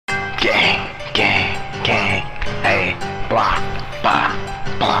Gang, gang, gang, hey, blah, blah,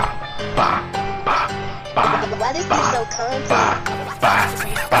 blah, blah, blah, blah. Why this dude so content? Blah, blah, blah,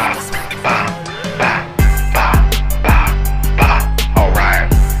 blah, blah, blah, blah, blah. Alright,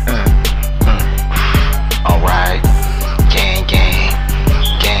 alright. Gang, gang,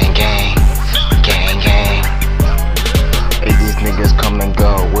 gang, gang, gang, gang. Hey, these niggas come and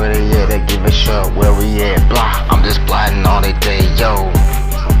go. Where they at? They give a shot. Where we at? Blah. I'm just plotting all they day, yo.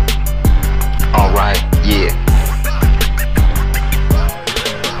 Alright, yeah.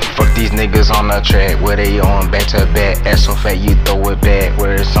 Fuck these niggas on the track. Where they on back to back. Ass so fat you throw it back.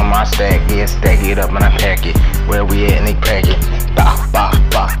 Where it's on my stack. Yeah, stack it up and I pack it. Where we at and they pack it. Bah, bah,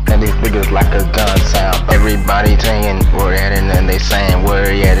 bah. And these niggas like a gun sound. Everybody saying we're at it and they saying where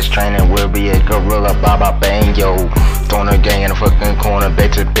we at is training. Where we at gorilla, bah, bah, bang, yo. Throwing a gang in the fucking corner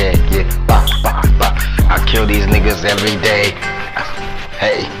back to back. Yeah, bah, bah, bah. I kill these niggas every day.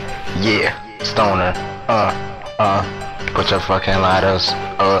 Hey, yeah. Stoner, put your fucking lighters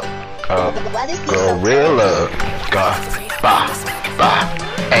up, gorilla, ba, ba, ba,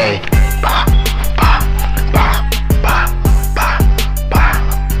 ay, ba, ba, ba, ba, ba, ba,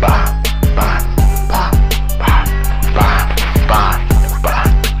 ba, ba, ba, ba, ba, ba,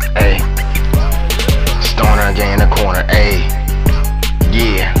 ay. Stoner gang in the corner, ay,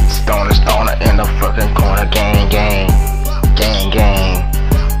 yeah. Stoner in the fucking corner, gang, gang, gang, gang,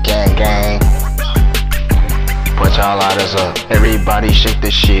 gang, gang. Put y'all lighters up. Everybody shake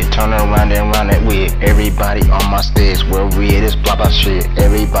this shit. Turn around and run it with everybody on my stage. Where we at is blah blah shit.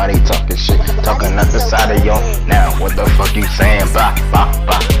 Everybody talking shit. Talking out the side of yo. Now what the fuck you saying? Blah blah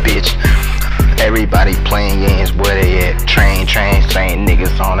blah, bitch. Everybody playing games. Where they at? Train, saying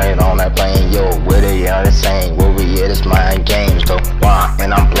niggas on that plane. Yo, where they at? The same. Where we at is mind games though. Why?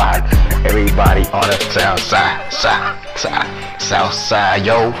 And I'm blocked. Everybody on the south side,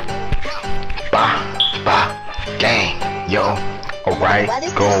 yo. Bah, bah. Gang, yo, alright,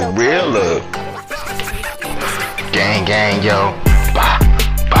 gorilla. Gang, gang, yo, bah,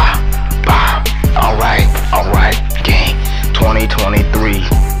 bah, bah. Alright, gang. 2023,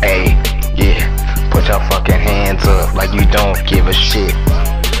 ayy, yeah. Put your fucking hands up like you don't give a shit.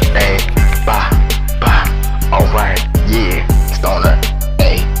 Ayy, bah, bah. Alright, yeah. Stoner,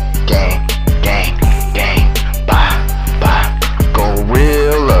 ayy, gang, gang, gang, bah, bah.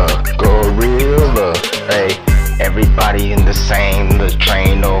 Gorilla, ayy. Everybody in the same, the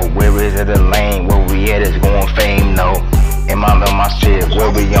train, no. Where is it, the lane? Where we at is going fame, no. Am I on my shit?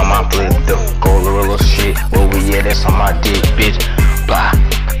 Where we on my flip, the gorilla shit? Where we at, it's on my dick, bitch. Blah.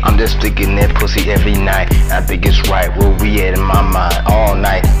 I'm just sticking that pussy every night. I think it's right. Where we at in my mind all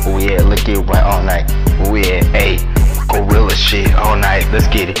night? Where we at, look it right all night. Where we at, ayy, gorilla shit all night. Let's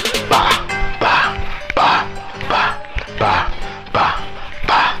get it. Bah, bah, bah, bah, bah, bah.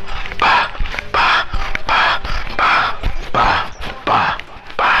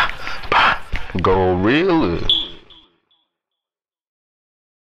 Gorilla.